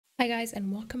Hi guys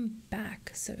and welcome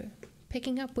back. So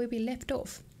picking up where we left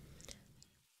off.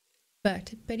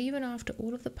 But even after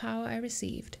all of the power I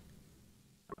received,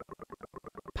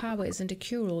 power isn't a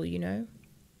cure-all, you know.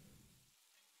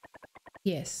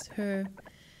 Yes,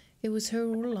 it was her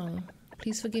all along.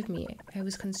 Please forgive me. I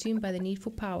was consumed by the need for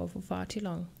power for far too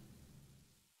long.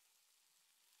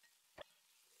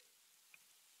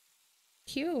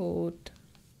 Cute.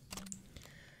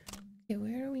 Okay,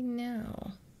 where are we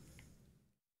now?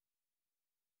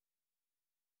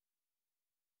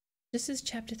 Just as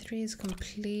chapter 3 is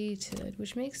completed,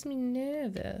 which makes me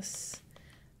nervous.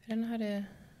 I don't know how to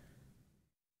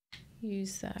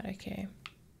use that. Okay.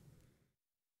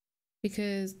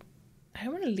 Because I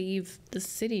don't want to leave the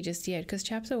city just yet, because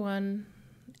chapter 1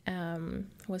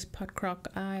 was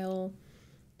Potcrock Isle,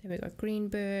 then we got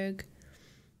Greenberg,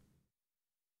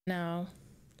 now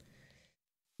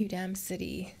New Dam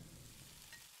City.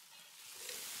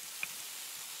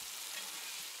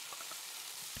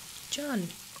 John,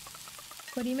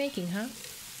 what are you making, huh?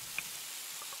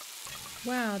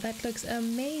 Wow, that looks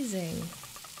amazing.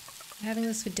 Having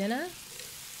this for dinner?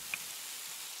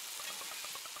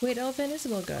 Where'd Elva and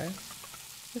Isabel go?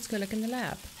 Let's go look in the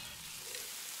lab.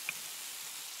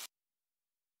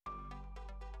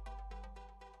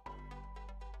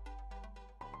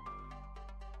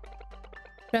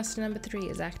 Thruster number 3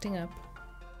 is acting up.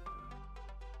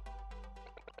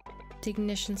 The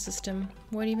ignition system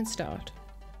won't even start.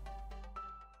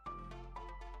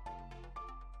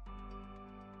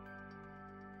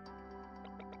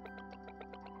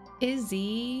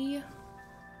 Izzy?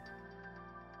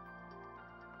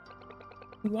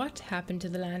 What happened to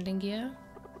the landing gear?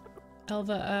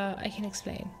 Elva, I can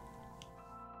explain.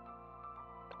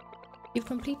 You've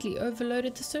completely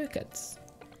overloaded the circuits.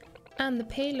 And the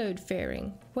payload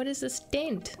fairing. What is this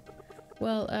dent?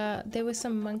 Well, there were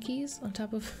some monkeys on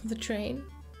top of the train.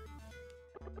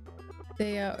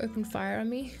 They opened fire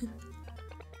on me.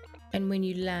 And when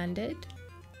you landed,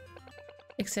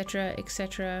 etc.,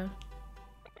 etc.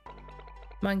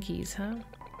 Monkeys, huh?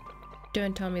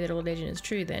 Don't tell me that all legend is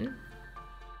true then.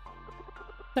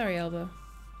 Sorry, Elva.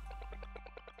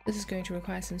 This is going to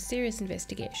require some serious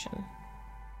investigation.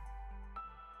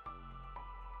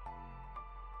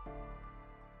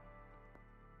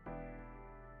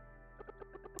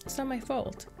 It's not my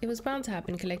fault. It was bound to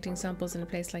happen collecting samples in a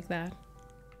place like that.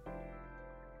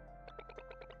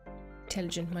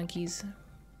 Intelligent monkeys.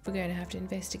 We're going to have to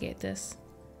investigate this.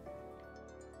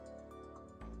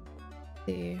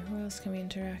 See, what else can we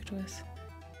interact with?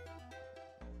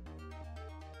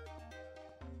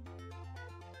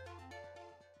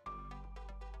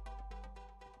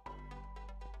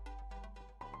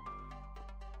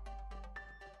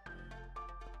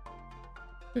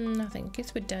 Nothing.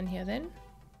 Guess we're done here then.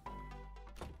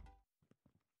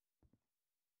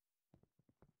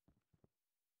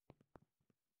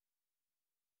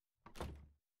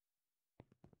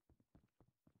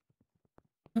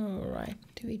 Alright,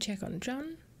 do we check on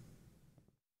John?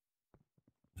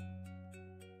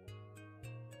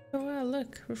 Oh wow,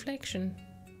 look, reflection.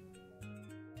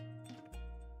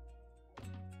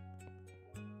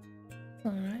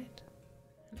 Alright.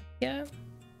 Yeah.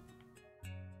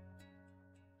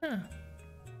 Huh.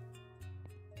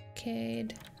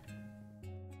 Arcade.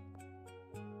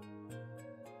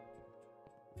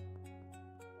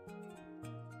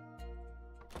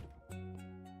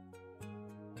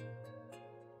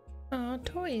 Oh,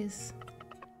 toys.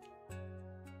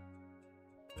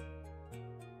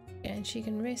 And she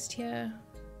can rest here.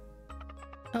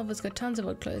 Elva's got tons of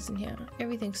old clothes in here.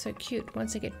 Everything's so cute.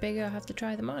 Once I get bigger, I'll have to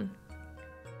try them on.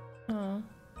 Oh.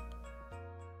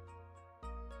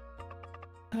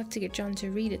 I'll have to get John to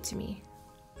read it to me.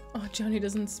 Oh, Johnny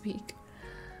doesn't speak.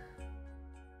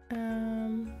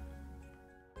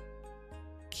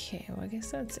 Okay, well I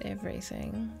guess that's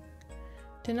everything.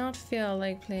 Do not feel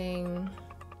like playing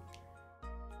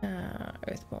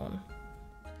Earthborn.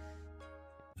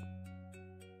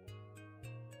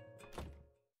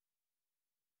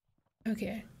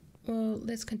 Okay, well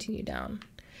let's continue down.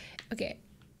 Okay,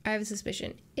 I have a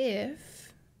suspicion.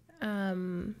 If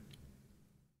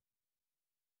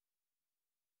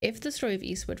the story of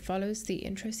Eastward follows the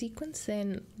intro sequence,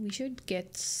 then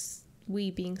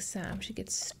we being Sam should get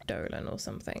stolen or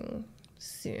something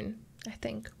soon, I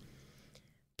think.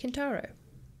 Kintaro.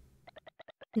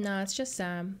 Nah, it's just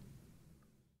Sam.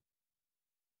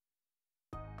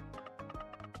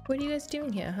 What are you guys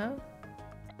doing here, huh?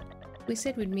 We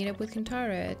said we'd meet up with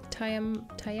Kintaro at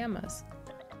Tayama's,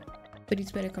 but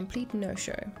he's been a complete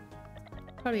no-show.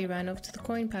 Probably ran off to the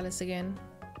Coin Palace again.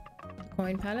 The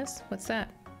Coin Palace? What's that?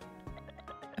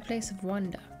 A place of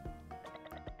wonder.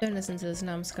 Don't listen to this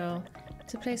numbskull.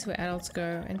 It's a place where adults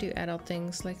go and do adult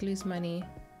things like lose money.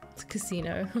 It's a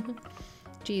casino.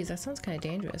 Geez, that sounds kind of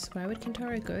dangerous. Why would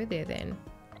Kentaro go there then?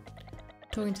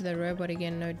 Talking to the robot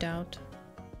again, no doubt.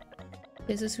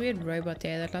 There's this weird robot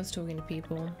there that loves talking to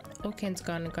people. All Kent's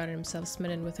gone and got himself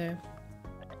smitten with her.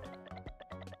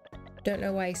 Don't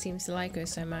know why he seems to like her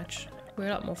so much. We're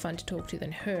a lot more fun to talk to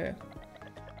than her.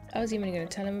 I was even going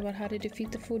to tell him about how to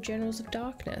defeat the 4 generals of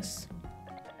darkness.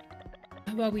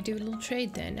 How about we do a little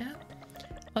trade then, eh?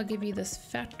 I'll give you this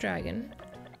fat dragon,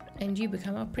 and you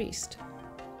become our priest.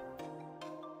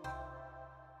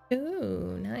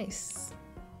 Ooh, nice.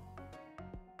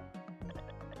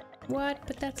 What?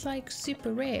 But that's like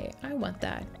super rare. I want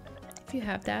that. If you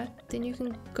have that, then you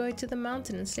can go to the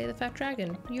mountain and slay the fat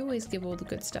dragon. You always give all the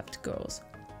good stuff to girls.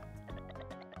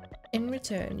 In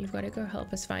return, you've got to go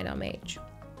help us find our mage.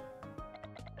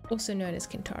 Also known as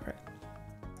Kentaro.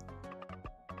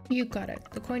 You got it.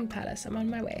 The Coin Palace. I'm on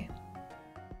my way.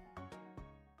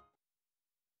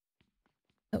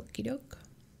 Okie doke.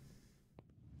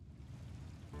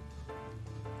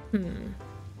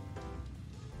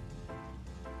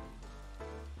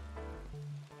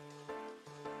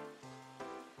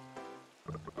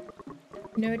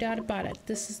 No doubt about it.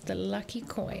 This is the lucky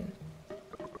coin.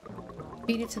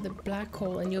 Feed it to the black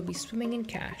hole and you'll be swimming in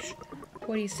cash.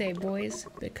 What do you say, boys?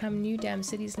 Become New Dam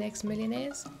City's next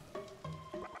millionaires?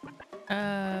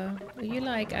 Are you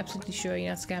like absolutely sure you're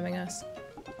not scamming us?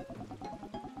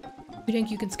 You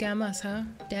think you can scam us, huh,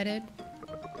 Deadhead?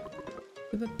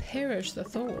 We would perish the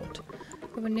thought.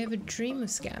 I would never dream of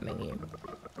scamming you.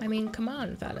 I mean, come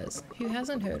on, fellas. Who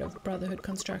hasn't heard of Brotherhood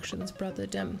Construction's Brother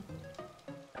Dim?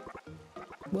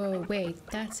 Whoa, wait,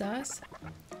 that's us?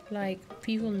 Like,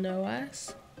 people know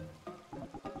us?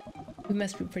 We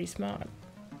must be pretty smart.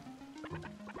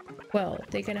 Well,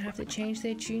 they're gonna have to change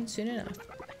their tune soon enough.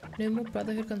 No more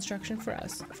Brotherhood Construction for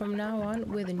us. From now on,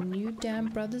 we're the New Dam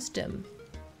Brothers Dim.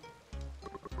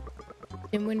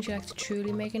 Then wouldn't you like to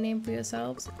truly make a name for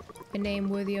yourselves? A name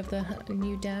worthy of the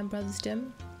New Dam Brothers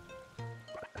Dim?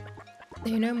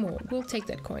 Say no more. We'll take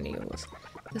that coin of yours.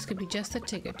 This could be just a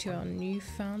ticket to our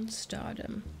newfound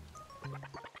stardom.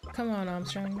 Come on,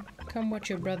 Armstrong. Come watch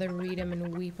your brother read him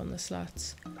and weep on the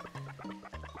slots.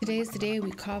 Today's the day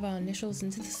we carve our initials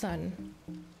into the sun.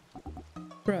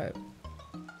 Bro.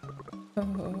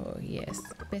 Oh, yes.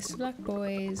 Best of luck,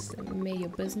 boys. May your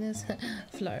business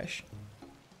flourish.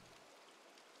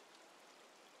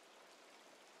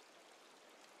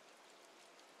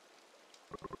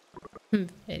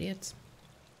 Idiots.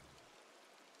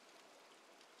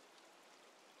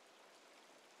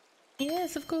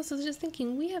 Yes, of course, I was just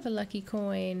thinking, we have a lucky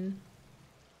coin.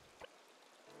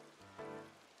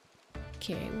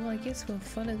 Okay, well, I guess we'll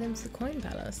follow them to the Coin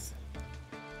Palace.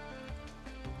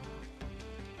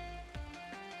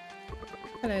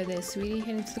 Hello there, sweetie.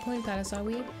 Heading to the Coin Palace, are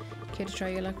we? Care to try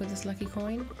your luck with this lucky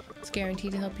coin? It's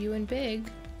guaranteed to help you win big.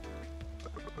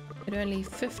 But only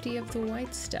 50 of the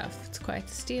white stuff. It's quite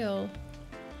the steal.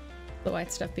 The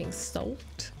white stuff being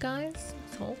salt, guys.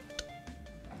 Salt.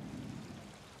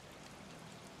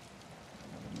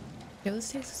 Okay,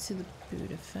 this takes us to the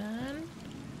Buddha fan.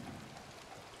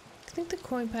 I think the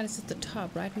Coin Palace is at the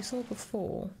top, right? We saw it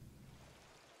before.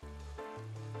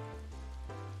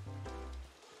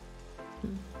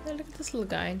 Oh, look at this little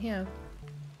guy in here.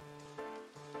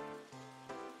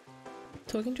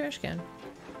 Talking trash can.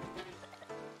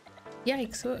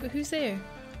 Yikes, who's there?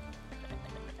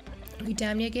 You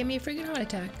damn near gave me a freaking heart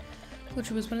attack.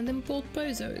 Which was one of them bald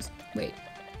bozos. Wait,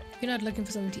 you're not looking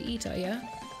for something to eat, are ya?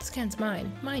 This can's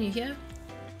mine. Mine, you hear?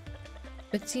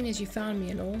 But seeing as you found me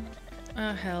and all,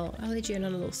 ah hell, I'll let you in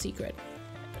on a little secret.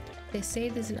 They say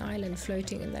there's an island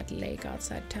floating in that lake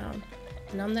outside town.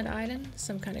 And on that island,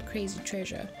 some kind of crazy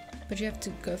treasure. But you have to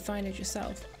go find it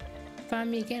yourself. Find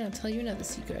me again, I'll tell you another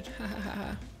secret. Ha ha ha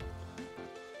ha.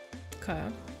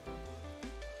 Okay.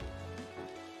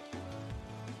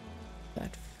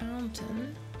 That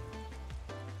fountain.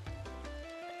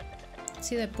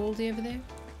 See that baldy over there?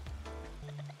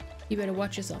 You better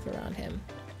watch yourself around him.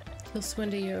 He'll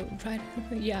swindle you right,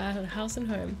 yeah, house and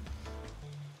home.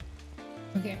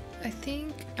 Okay, I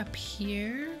think up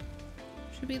here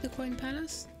should be the Coin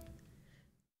Palace.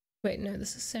 Wait, no,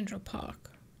 this is Central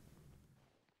Park.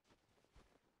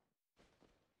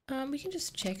 We can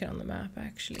just check it on the map,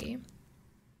 actually.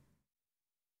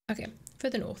 Okay,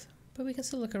 further north, but we can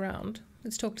still look around.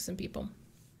 Let's talk to some people.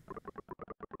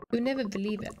 You'll never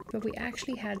believe it, but we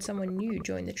actually had someone new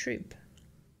join the troop.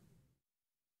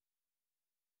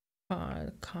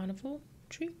 Carnival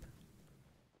troop?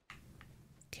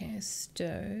 Okay,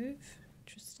 stove.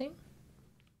 Interesting.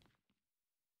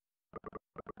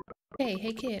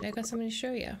 Hey kid, I got something to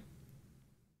show you.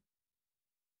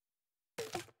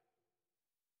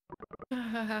 Ha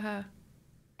ha ha ha.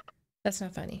 That's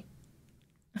not funny.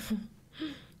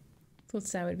 Thought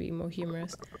Sam would be more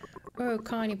humorous. Oh,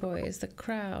 Carney boys, the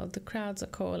crowds are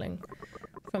calling.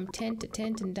 From tent to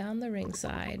tent and down the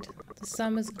ringside. The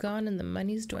summer's gone and the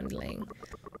money's dwindling.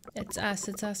 It's us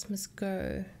must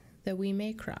go, that we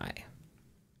may cry.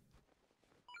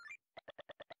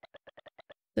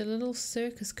 The little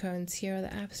circus cones here are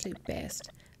the absolute best.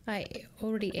 I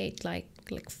already ate like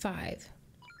 5.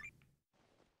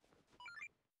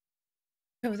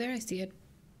 Oh, there I see it.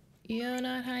 You're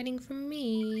not hiding from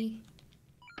me.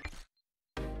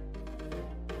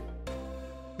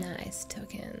 Nice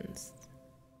tokens.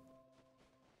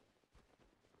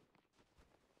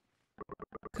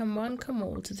 Come one, come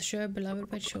all to the show beloved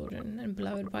by children and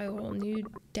beloved by all. New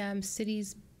Dam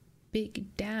City's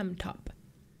big dam top.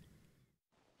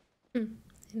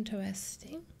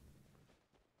 Interesting.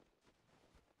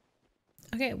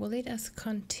 Okay, well, let us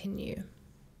continue.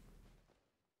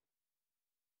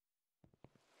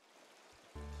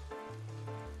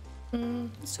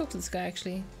 Let's talk to this guy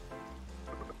actually.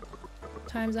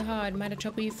 Times are hard. Might I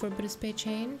trouble you for a bit of spare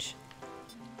change?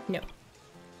 No.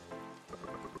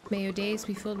 May your days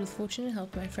be filled with fortune and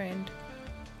health, my friend.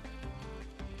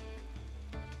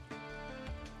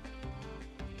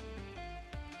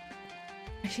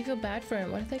 I actually feel bad for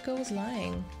him. What if that girl was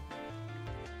lying?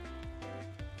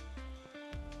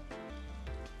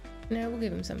 No, we'll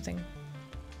give him something.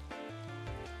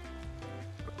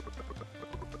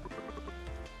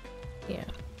 Yeah.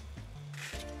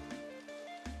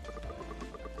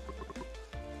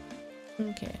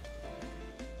 Okay.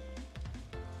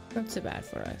 Not so bad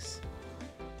for us.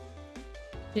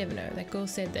 You never know. That girl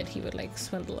said that he would like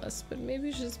swindle us, but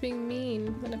maybe she's just being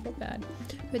mean. Then I feel bad.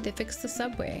 But they fixed the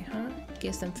subway, huh?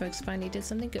 Guess them folks finally did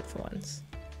something good for once.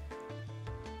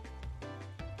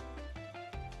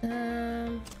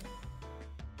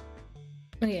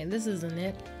 Okay, this isn't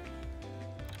it.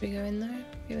 Should we go in there?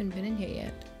 We haven't been in here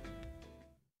yet.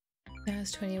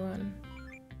 That's 21.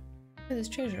 Oh, there's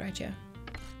treasure right here.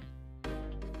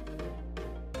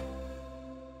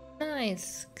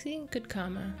 Nice. See? Good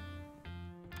karma.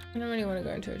 I don't really want to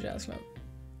go into a jail slump.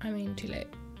 I mean, too late.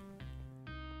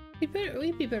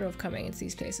 We'd be better off coming into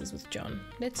these places with John.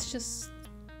 Let's just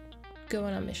go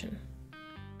on our mission.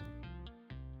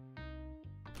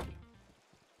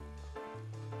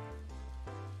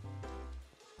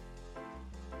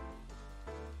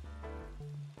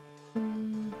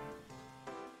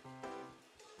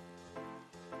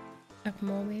 Up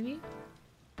more, maybe?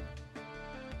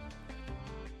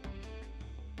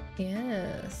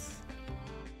 Yes.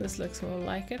 This looks more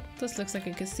like it. This looks like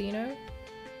a casino.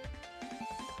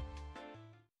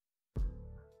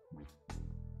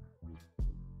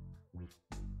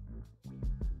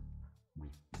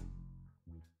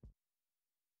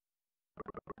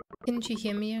 Didn't you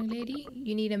hear me, young lady?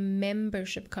 You need a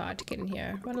membership card to get in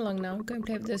here. Run along now. Go and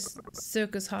play with this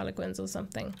circus harlequins or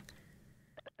something.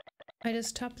 I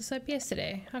just topped this up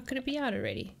yesterday. How could it be out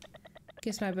already?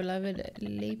 Guess my beloved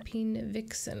Lapine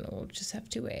Vixen will just have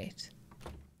to wait.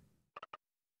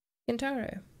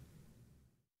 Kintaro.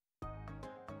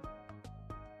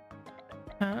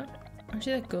 Huh? Aren't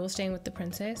you that girl staying with the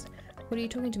princess? What are you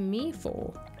talking to me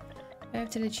for? I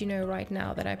have to let you know right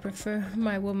now that I prefer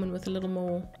my woman with a little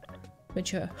more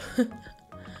mature.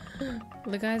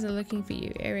 The guys are looking for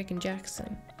you, Eric and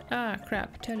Jackson. Ah,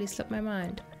 crap, totally slipped my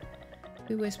mind.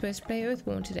 We were supposed to play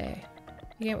Earthborn today.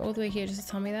 You came all the way here just to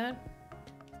tell me that?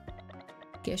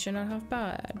 Guess you're not half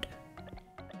bad.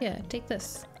 Here, take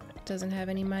this. Doesn't have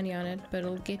any money on it, but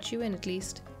it'll get you in at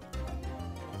least.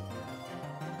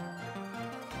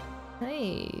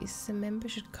 Nice, a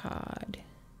membership card.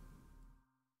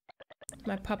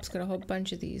 My pup's got a whole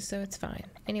bunch of these, so it's fine.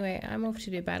 Anyway, I'm off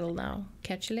to do battle now.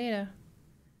 Catch you later.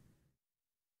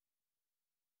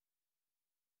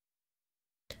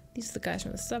 These are the guys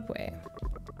from the subway.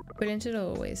 Brilliant as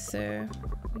always, sir.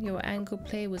 Your angle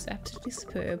play was absolutely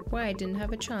superb. Why, I didn't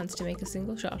have a chance to make a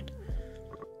single shot.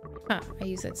 Ah, I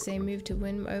used that same move to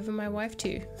win over my wife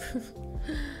too.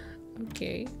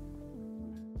 Okay.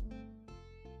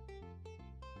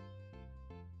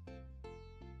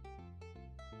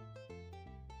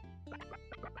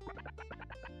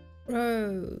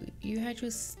 Bro, you had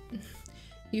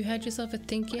yourself a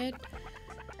think yet?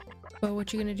 About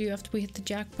what you're gonna do after we hit the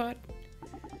jackpot?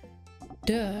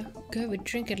 Duh, go have a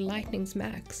drink at Lightning's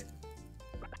Max.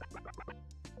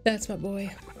 That's my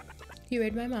boy. You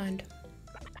read my mind.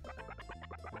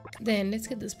 Then let's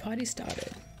get this party started.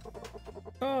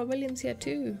 Oh, William's here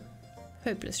too.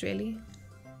 Hopeless, really.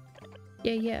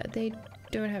 Yeah,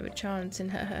 don't have a chance in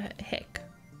heck.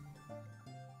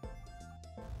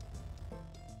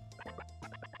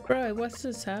 Bro, what's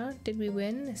this, huh? Did we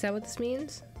win? Is that what this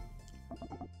means?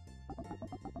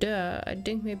 Duh, I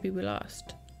think maybe we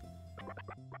lost.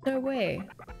 No way.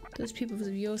 Those people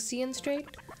of yours seeing straight?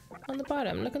 On the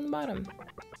bottom, look on the bottom.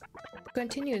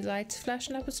 Continued lights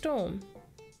flashing up a storm.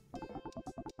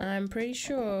 I'm pretty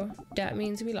sure that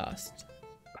means we lost.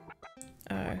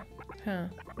 Oh, huh.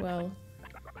 Well,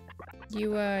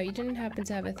 you didn't happen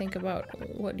to have a think about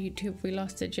what you'd do if we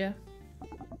lost, did ya?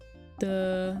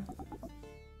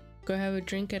 Go have a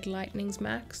drink at Lightning's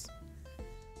Max?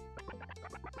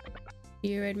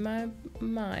 You read my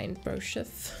mind,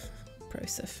 Brosif.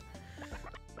 Brosif.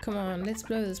 Come on, let's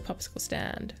blow this popsicle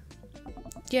stand.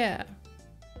 Yeah.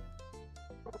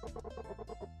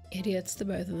 Idiots, the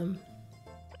both of them.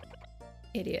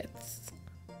 Idiots.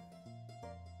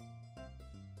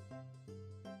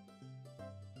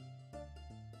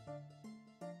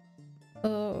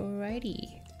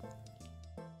 Alrighty.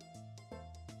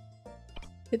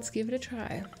 Let's give it a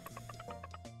try.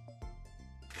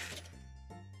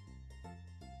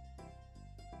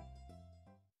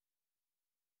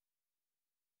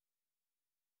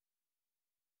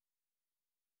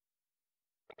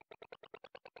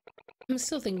 I'm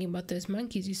still thinking about those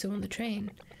monkeys you saw on the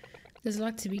train. There's a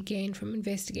lot to be gained from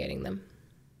investigating them.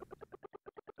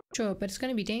 Sure, but it's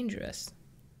going to be dangerous.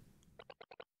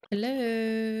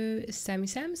 Hello, Sammy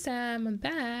Sam, I'm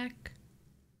back.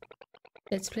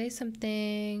 Let's play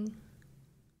something.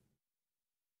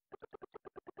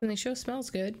 And it sure smells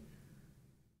good.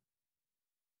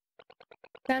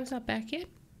 Sam's not back yet?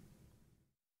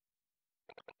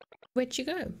 Where'd you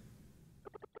go?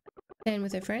 Playing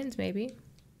with her friends, maybe.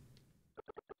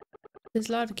 There's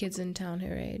a lot of kids in town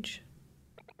her age.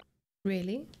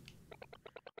 Really?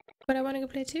 But I want to go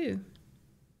play too.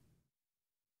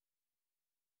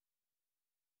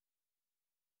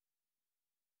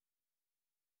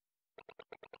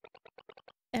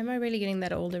 Am I really getting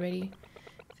that old already?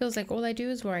 Feels like all I do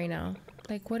is worry now.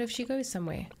 Like, what if she goes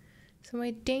somewhere?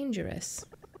 Somewhere dangerous?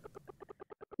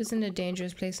 Isn't a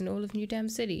dangerous place in all of New Dam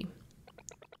City?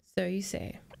 So you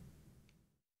say.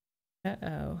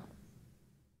 Uh-oh.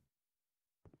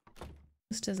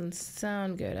 This doesn't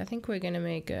sound good. I think we're gonna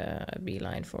make a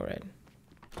beeline for it.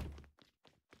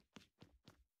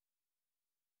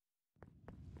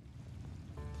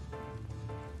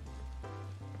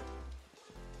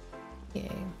 Yeah.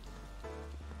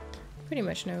 Pretty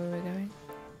much know where we're going.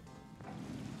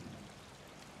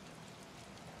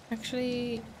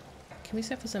 Actually, can we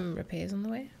stop for some repairs on the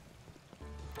way?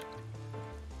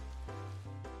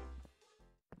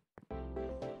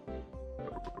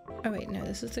 Oh wait, no,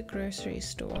 this is the grocery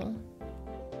store.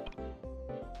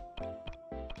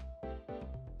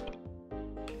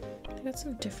 They got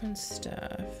some different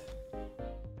stuff.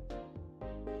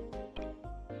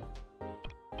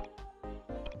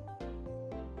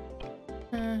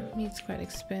 Meat's quite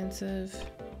expensive.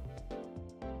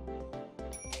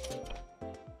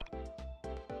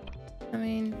 I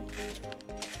mean,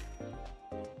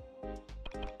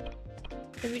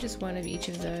 maybe just one of each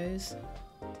of those.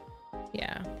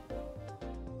 Yeah.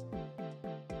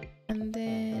 And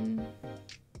then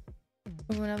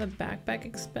another backpack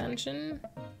expansion.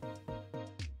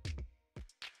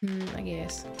 I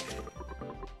guess.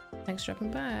 Thanks for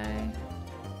dropping by.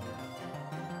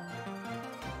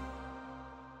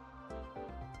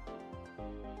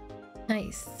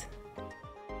 Nice.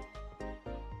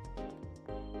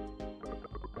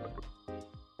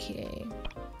 Okay.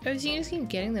 Oh, so you just keep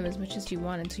getting them as much as you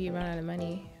want until you run out of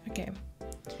money. Okay.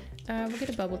 We'll get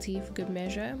a bubble tea for good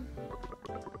measure.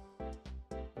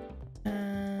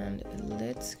 And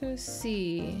let's go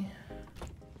see.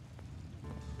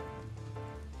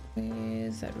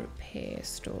 Where's that repair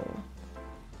store?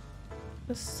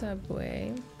 The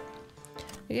subway.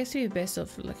 I guess we'd be best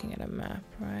off looking at a map,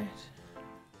 right?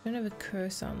 I don't have a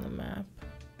cursor on the map.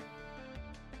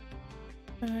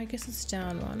 I guess it's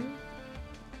down one.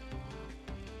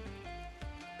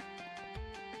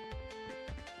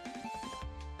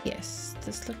 Yes,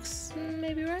 this looks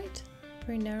maybe right.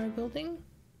 Very narrow building.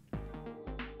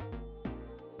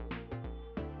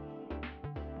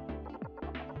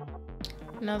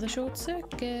 Another short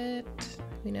circuit.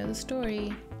 We know the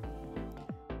story.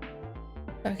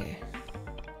 Okay,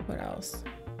 what else?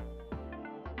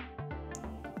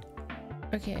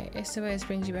 Okay, SOS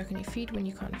brings you back on your feet when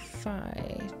you can't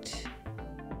fight.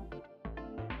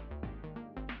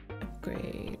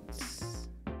 Upgrades.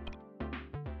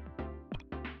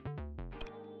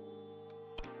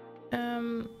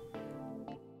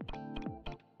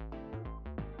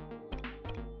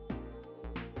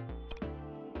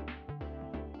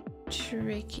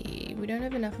 tricky. We don't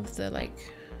have enough of the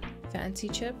like fancy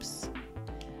chips.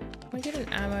 I get an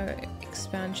ammo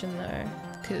expansion though,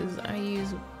 because I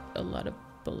use a lot of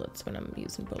bullets when I'm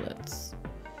using bullets.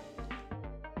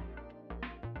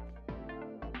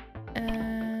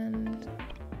 And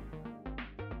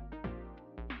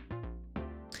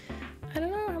I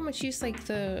don't know how much use like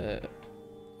the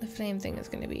flame thing is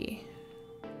going to be.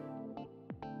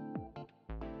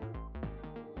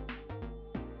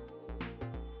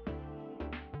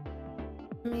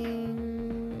 I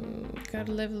mean,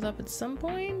 gotta level it up at some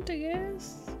point, I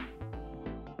guess.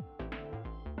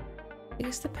 I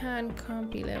guess the pan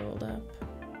can't be leveled up.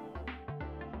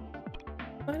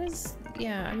 Might as,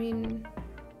 yeah, I mean,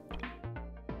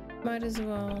 might as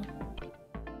well.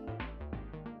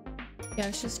 Yeah,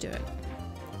 let's just do it.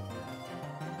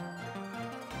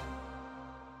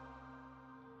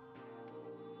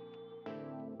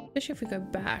 Especially if we go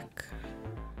back.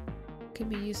 Could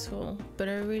be useful, but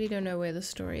I really don't know where the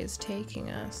story is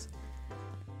taking us.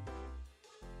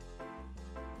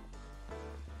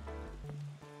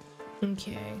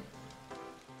 Okay.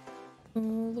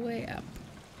 All the way up.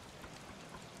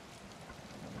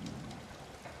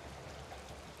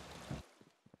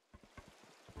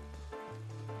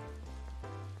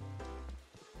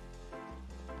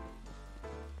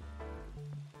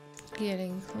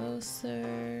 Getting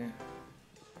closer.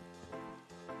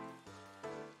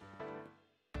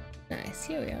 Nice,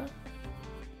 here we are.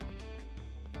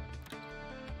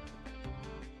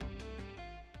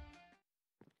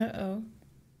 Uh-oh.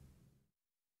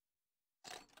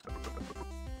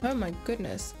 Oh my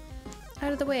goodness.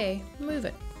 Out of the way. Move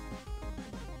it.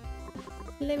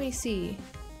 Let me see.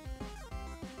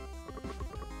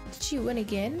 Did you win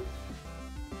again?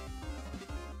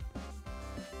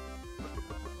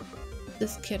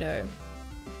 This kiddo.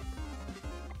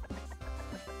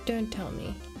 Don't tell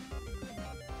me.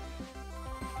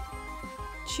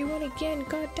 She won again.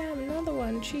 God damn, another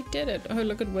one. She did it. Oh,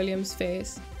 look at William's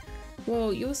face. Whoa,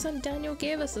 your son Daniel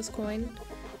gave us this coin.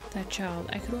 That child.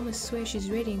 I could almost swear she's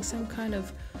radiating some kind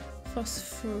of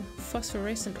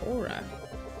phosphorescent aura.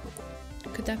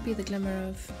 Could that be the glimmer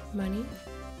of money?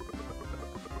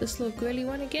 This little girlie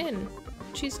won again.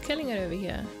 She's killing it over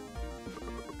here.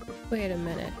 Wait a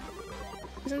minute.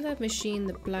 Isn't that machine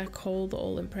the black hole, the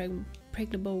all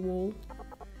impregnable wall?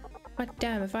 God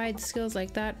damn, if I had skills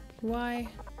like that, why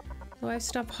do I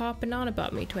stop harping on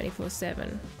about me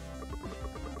 24/7?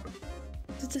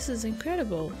 This is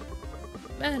incredible.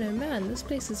 Man, oh man, this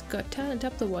place has got talent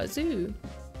up the wazoo.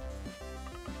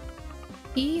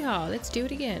 Yeehaw, let's do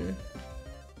it again.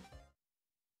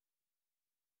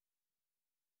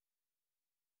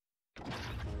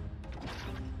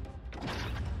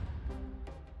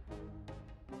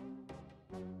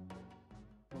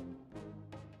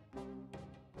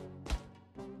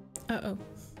 Uh-oh.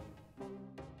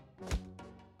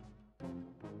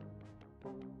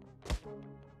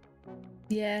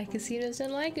 Yeah, casinos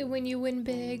don't like it when you win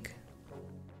big.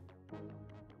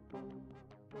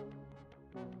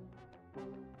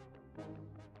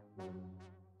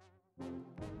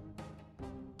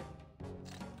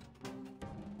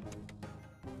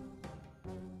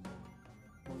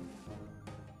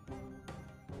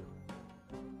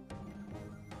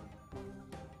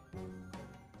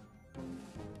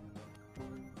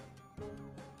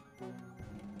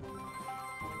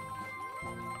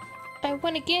 I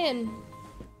won again!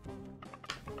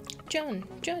 John,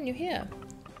 you're here.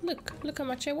 Look how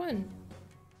much I won.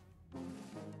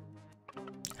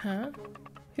 Huh?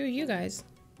 Who are you guys?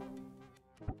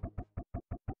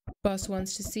 Boss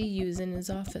wants to see you in his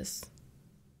office.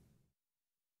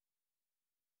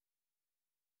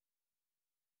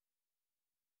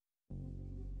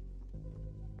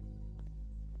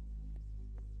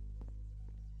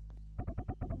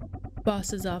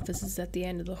 Boss's office is at the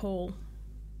end of the hall.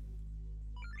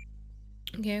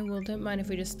 Okay, well, don't mind if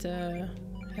we just have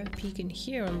a peek in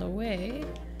here on the way.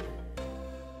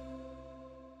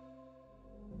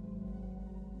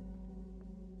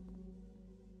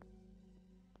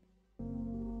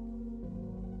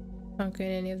 Can't go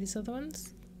in any of these other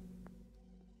ones.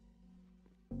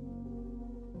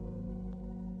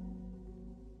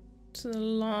 It's a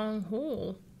long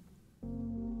hall.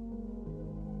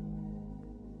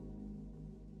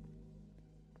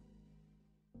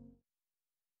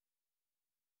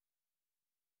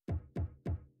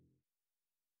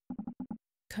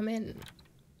 Come in.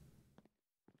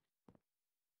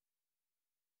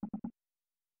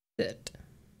 Sit.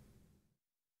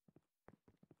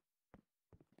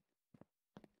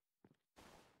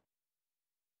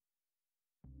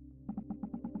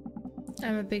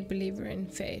 I'm a big believer in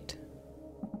fate.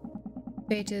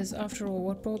 Fate is, after all,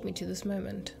 what brought me to this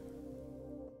moment.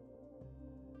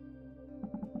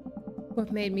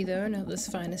 What made me the owner of this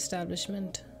fine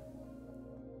establishment.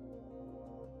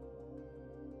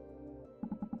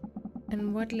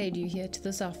 And what led you here to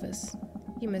this office?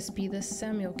 You must be the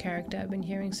Samuel character I've been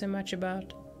hearing so much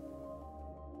about.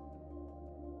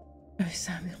 Oh,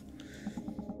 Samuel.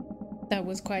 That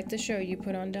was quite the show you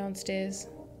put on downstairs.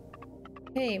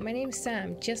 Hey, my name's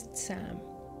Sam, just Sam.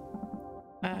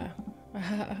 Ah,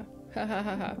 ha ha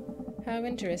ha. How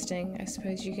interesting. I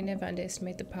suppose you can never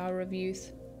underestimate the power of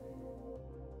youth.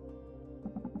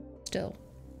 Still.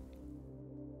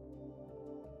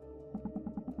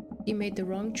 You made the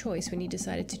wrong choice when you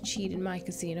decided to cheat in my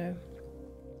casino.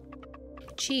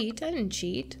 Cheat? I didn't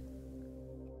cheat.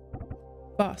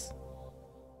 Boss.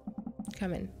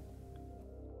 Come in.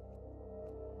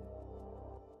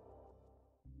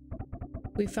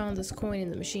 We found this coin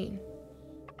in the machine.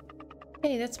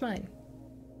 Hey, that's mine.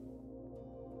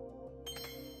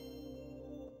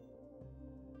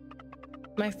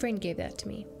 My friend gave that to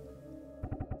me.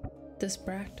 This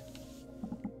brat.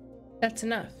 That's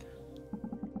enough.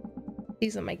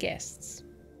 These are my guests.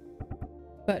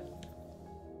 But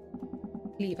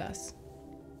leave us.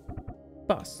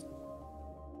 Boss.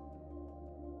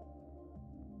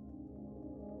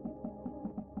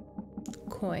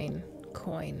 Coin,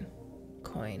 coin,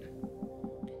 coin.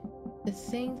 To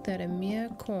think that a mere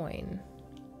coin.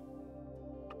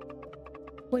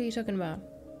 What are you talking about?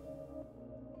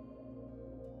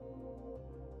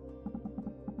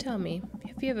 Tell me,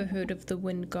 have you ever heard of the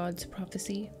Wind God's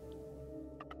prophecy?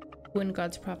 Wind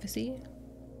God's prophecy?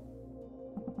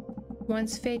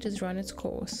 Once fate has run its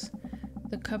course,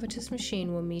 the covetous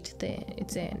machine will meet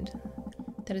its end.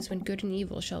 That is when good and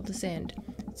evil shall descend.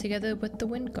 Together with the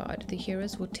Wind God, the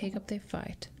heroes will take up their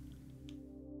fight.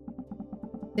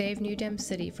 Save New Dam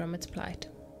City from its plight.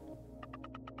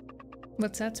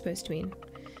 What's that supposed to mean?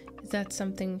 Is that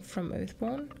something from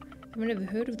Earthborn? I've never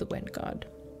heard of the Wind God.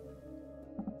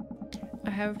 I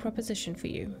have a proposition for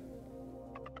you.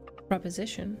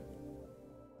 Proposition?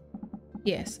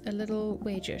 Yes, a little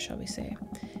wager, shall we say.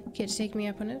 Care to take me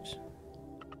up on it?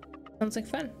 Sounds like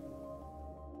fun.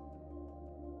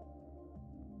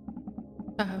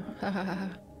 Ha ha ha ha.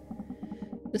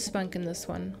 The spunk in this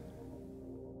one.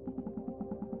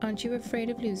 Aren't you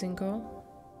afraid of losing, girl?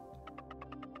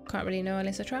 Can't really know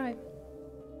unless I try.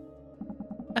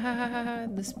 Ha ha ha ha.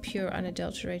 This pure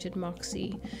unadulterated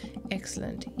moxie.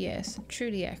 Excellent. Yes,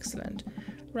 truly excellent.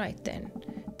 Right then.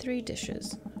 3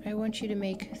 dishes. I want you to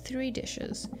make 3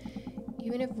 dishes.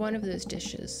 Even if one of those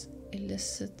dishes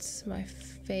elicits my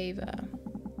favor,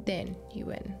 then you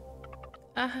win.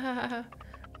 Ah ha ha ha.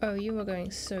 Oh, you are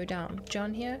going so down.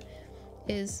 John here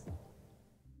is...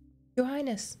 Your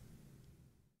Highness.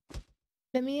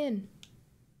 Let me in.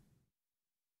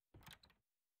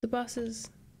 The boss is...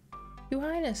 Your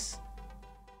Highness.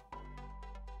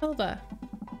 Elva.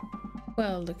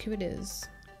 Well, look who it is.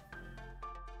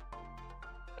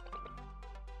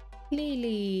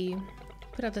 Lily.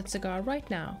 Put out that cigar right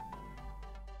now.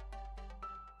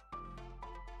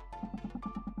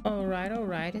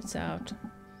 Alright, it's out.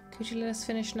 Could you let us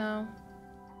finish now?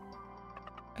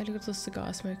 I look at the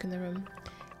cigar smoke in the room.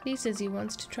 Lee says he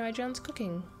wants to try John's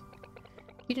cooking.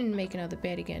 You didn't make another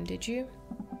bet again, did you?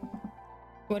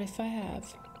 What if I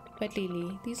have? But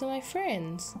Lily, these are my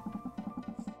friends.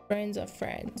 Friends are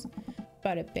friends.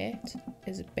 But a bet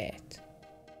is a bet.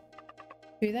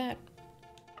 Do that.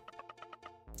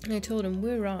 I told him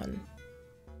we're on.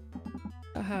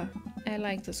 Aha, I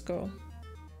like this girl.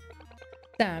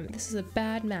 Damn, this is a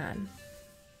bad man.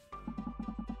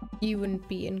 You wouldn't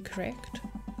be incorrect.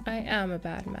 I am a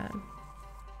bad man.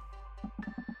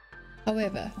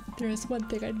 However, there is one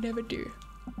thing I'd never do.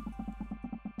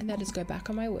 And that is go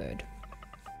back on my word.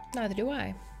 Neither do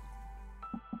I.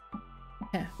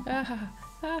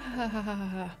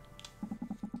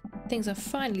 Things are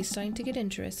finally starting to get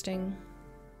interesting.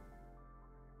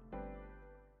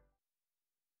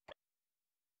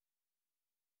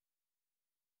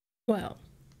 Well,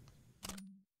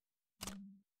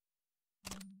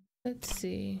 let's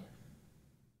see.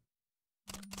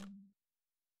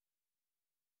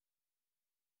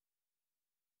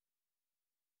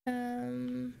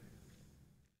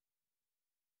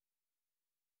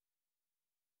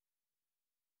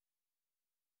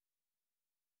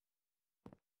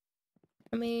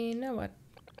 I mean, know what?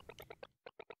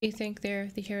 You think they're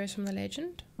the heroes from the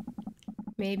legend?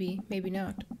 Maybe, maybe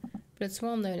not. But it's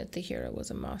well known that the hero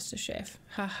was a master chef.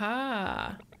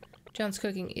 Haha! John's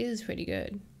cooking is pretty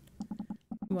good.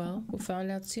 Well, we'll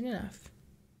find out soon enough.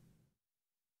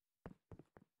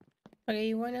 Okay,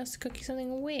 you want us to cook you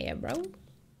something where, bro?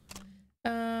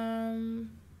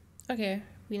 Okay,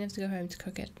 we have to go home to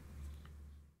cook it.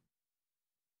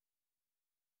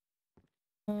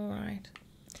 Alright.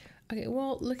 Okay,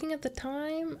 well, looking at the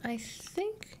time, I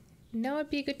think now would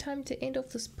be a good time to end off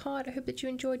this part. I hope that you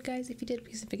enjoyed, guys. If you did,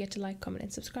 please don't forget to like, comment,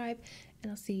 and subscribe.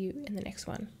 And I'll see you in the next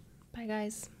one. Bye,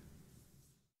 guys.